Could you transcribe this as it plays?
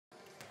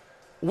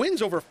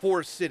Wins over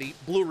Forest City,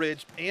 Blue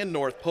Ridge, and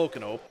North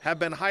Pocono have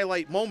been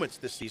highlight moments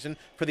this season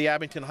for the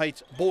Abington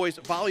Heights boys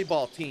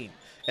volleyball team,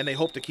 and they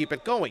hope to keep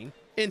it going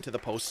into the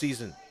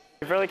postseason.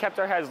 We've really kept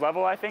our heads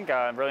level, I think,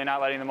 really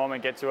not letting the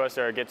moment get to us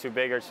or get too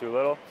big or too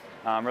little.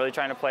 Really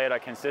trying to play at a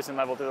consistent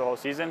level through the whole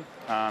season.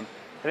 I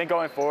think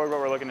going forward, what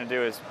we're looking to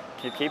do is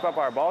keep up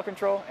our ball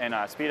control and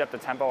speed up the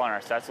tempo on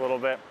our sets a little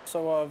bit.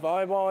 So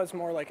volleyball is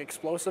more like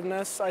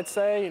explosiveness, I'd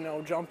say,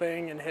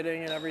 jumping and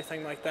hitting and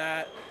everything like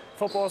that.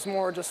 Football is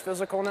more just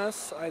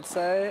physicalness, I'd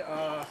say.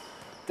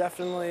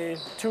 Definitely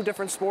two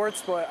different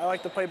sports, but I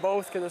like to play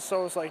both because it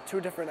shows like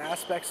two different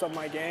aspects of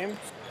my game.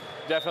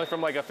 Definitely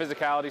from like a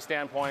physicality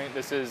standpoint,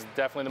 this is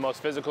definitely the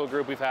most physical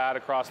group we've had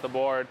across the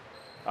board.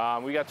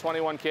 We got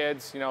 21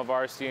 kids,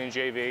 varsity and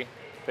JV.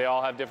 They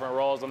all have different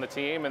roles on the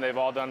team, and they've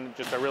all done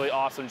just a really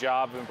awesome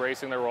job of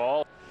embracing their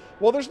role.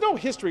 Well, there's no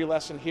history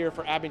lesson here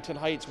for Abington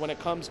Heights when it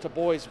comes to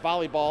boys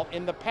volleyball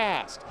in the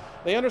past.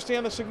 They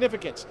understand the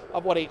significance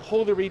of what a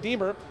Holy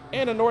Redeemer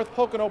and a North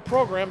Pocono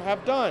program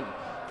have done.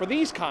 For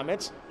these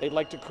comments, they'd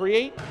like to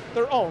create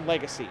their own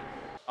legacy.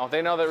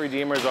 They know that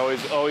Redeemer is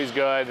always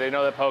good. They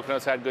know that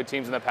Pocono's had good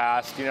teams in the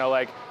past. We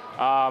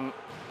don't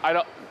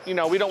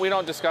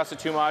discuss it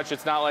too much.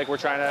 It's not like we're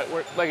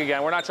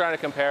not trying to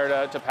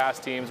compare to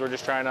past teams. We're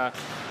just trying to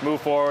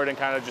move forward and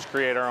kind of just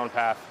create our own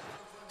path.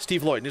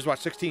 Steve Lloyd, Newswatch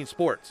 16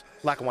 Sports,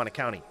 Lackawanna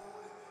County.